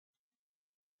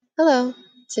Hello,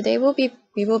 today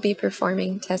we will be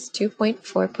performing test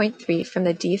 2.4.3 from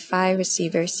the D-PHY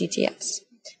receiver CTS.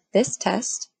 This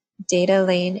test, data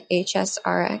lane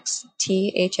HSRX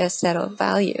THS settle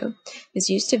value, is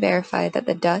used to verify that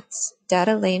the DUTS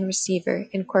data lane receiver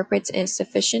incorporates a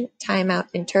sufficient timeout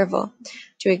interval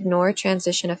to ignore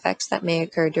transition effects that may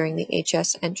occur during the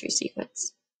HS entry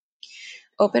sequence.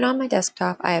 Open on my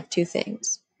desktop, I have two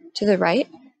things. To the right,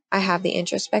 I have the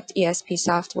Introspect ESP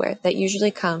software that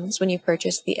usually comes when you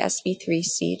purchase the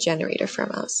SV3C generator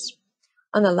from us.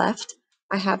 On the left,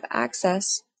 I have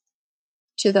access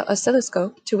to the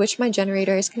oscilloscope to which my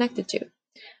generator is connected to.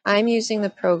 I'm using the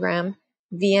program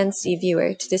VNC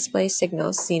Viewer to display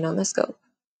signals seen on the scope.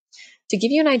 To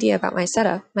give you an idea about my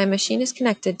setup, my machine is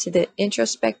connected to the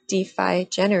Introspect D-PHY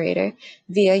generator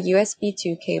via USB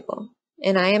 2 cable,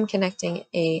 and I am connecting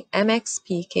a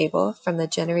MXP cable from the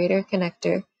generator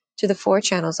connector to the 4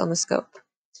 channels on the scope.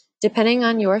 Depending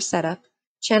on your setup,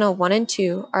 channel 1 and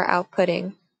 2 are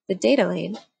outputting the data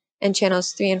lane, and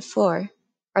channels 3 and 4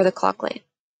 are the clock lane.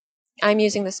 I'm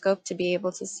using the scope to be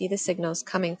able to see the signals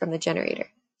coming from the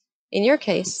generator. In your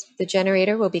case, the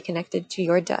generator will be connected to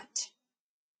your DUT.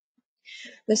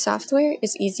 The software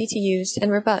is easy to use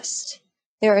and robust.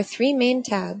 There are 3 main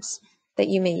tabs that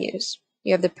you may use.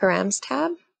 You have the Params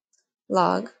tab,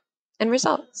 Log, and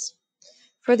Results.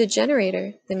 For the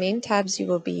generator, the main tabs you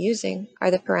will be using are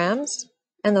the Params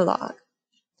and the Log.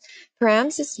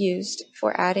 Params is used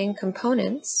for adding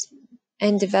components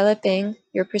and developing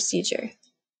your procedure,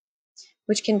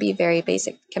 which can be very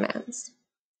basic commands.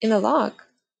 In the Log,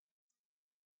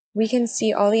 we can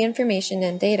see all the information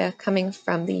and data coming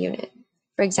from the unit.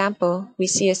 For example, we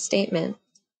see a statement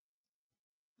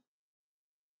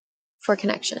for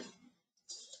connection.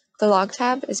 The Log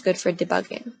tab is good for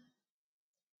debugging.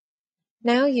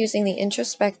 Now, using the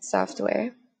Introspect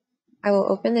software, I will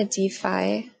open the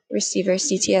D-PHY receiver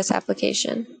CTS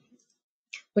application,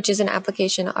 which is an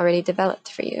application already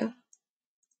developed for you.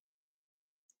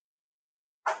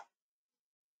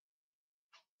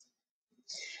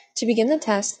 To begin the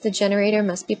test, the generator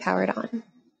must be powered on.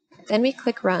 Then we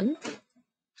click Run.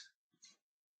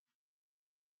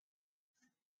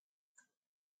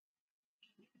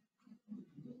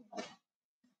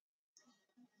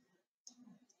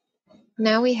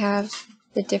 Now we have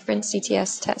the different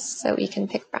CTS tests that we can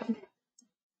pick from.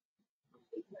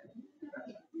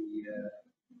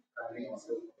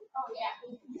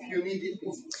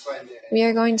 We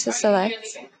are going to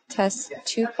select test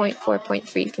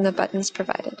 2.4.3 from the buttons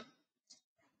provided.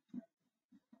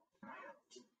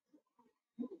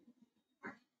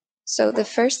 So the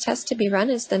first test to be run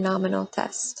is the nominal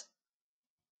test.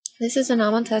 This is a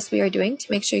nominal test we are doing to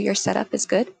make sure your setup is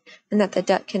good and that the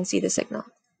DUT can see the signal.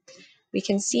 We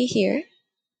can see here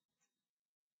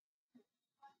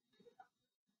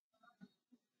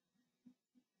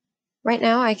right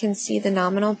now I can see the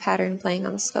nominal pattern playing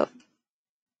on the scope.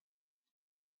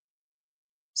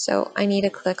 So I need to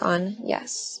click on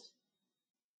Yes.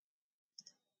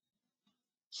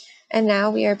 And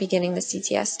now we are beginning the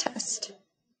CTS test.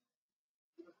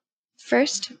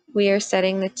 First, we are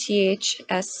setting the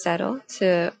THS settle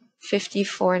to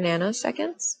 54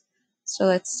 nanoseconds. So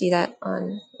let's see that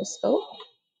on the scope.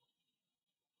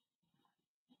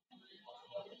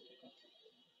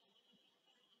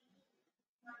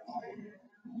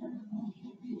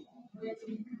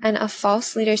 And a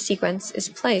false leader sequence is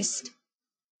placed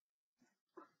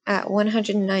at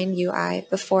 109 UI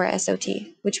before SOT,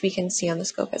 which we can see on the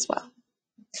scope as well.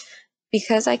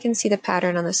 Because I can see the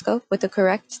pattern on the scope with the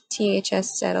correct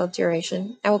THS settle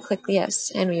duration, I will click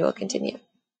Yes, and we will continue.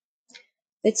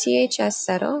 The THS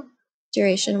settle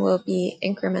duration will be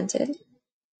incremented.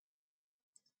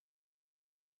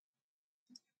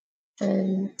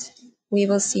 And we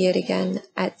will see it again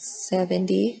at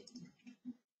 70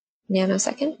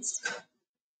 nanoseconds.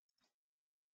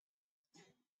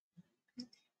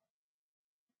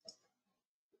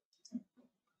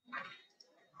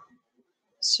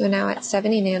 So now at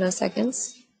 70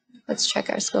 nanoseconds, let's check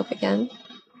our scope again.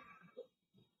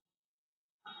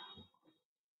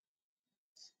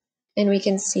 And we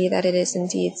can see that it is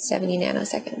indeed 70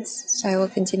 nanoseconds. So I will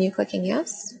continue clicking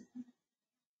Yes.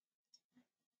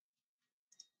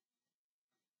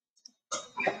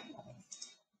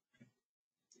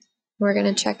 We're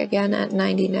going to check again at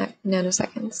 90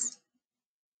 nanoseconds.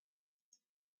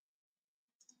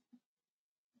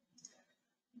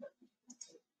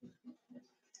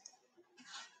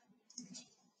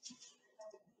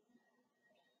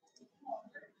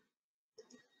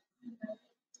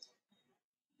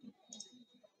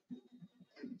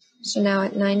 So now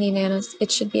at 90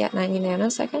 it should be at 90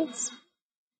 nanoseconds.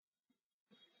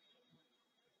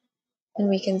 And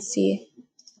we can see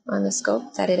on the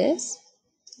scope that it is.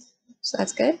 So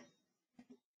that's good.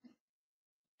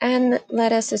 And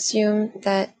let us assume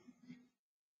that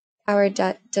our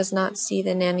DUT does not see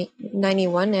the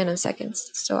 91 nanoseconds.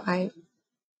 So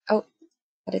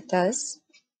but it does.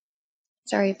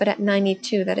 Sorry, but at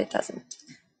 92 that it doesn't.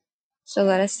 So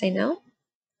let us say no.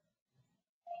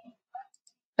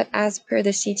 But as per the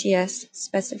CTS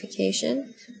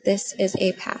specification, this is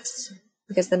a pass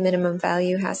because the minimum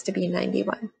value has to be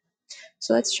 91.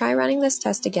 So let's try running this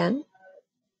test again.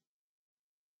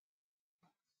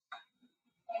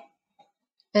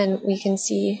 And we can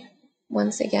see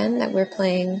once again that we're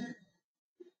playing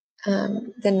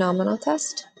the nominal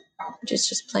test, which is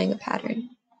just playing a pattern.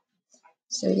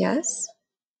 So yes.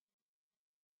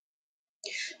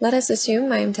 Let us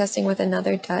assume I'm testing with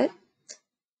another DUT.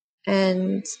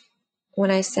 And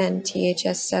when I send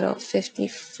THS settle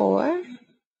 54,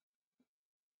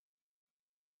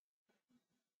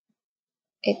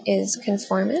 it is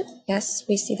conformant. Yes,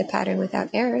 we see the pattern without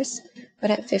errors, but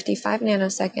at 55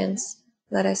 nanoseconds,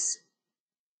 let us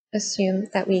assume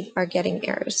that we are getting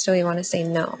errors. So we want to say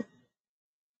no.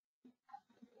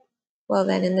 Well,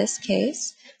 then in this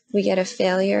case, we get a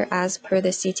failure as per the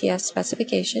CTS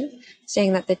specification,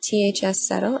 saying that the THS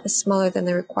settle is smaller than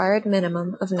the required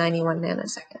minimum of 91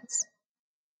 nanoseconds.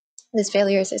 This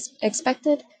failure is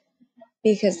expected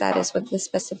because that is what the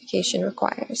specification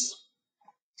requires.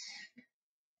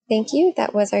 Thank you.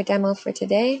 That was our demo for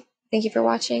today. Thank you for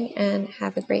watching and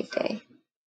have a great day.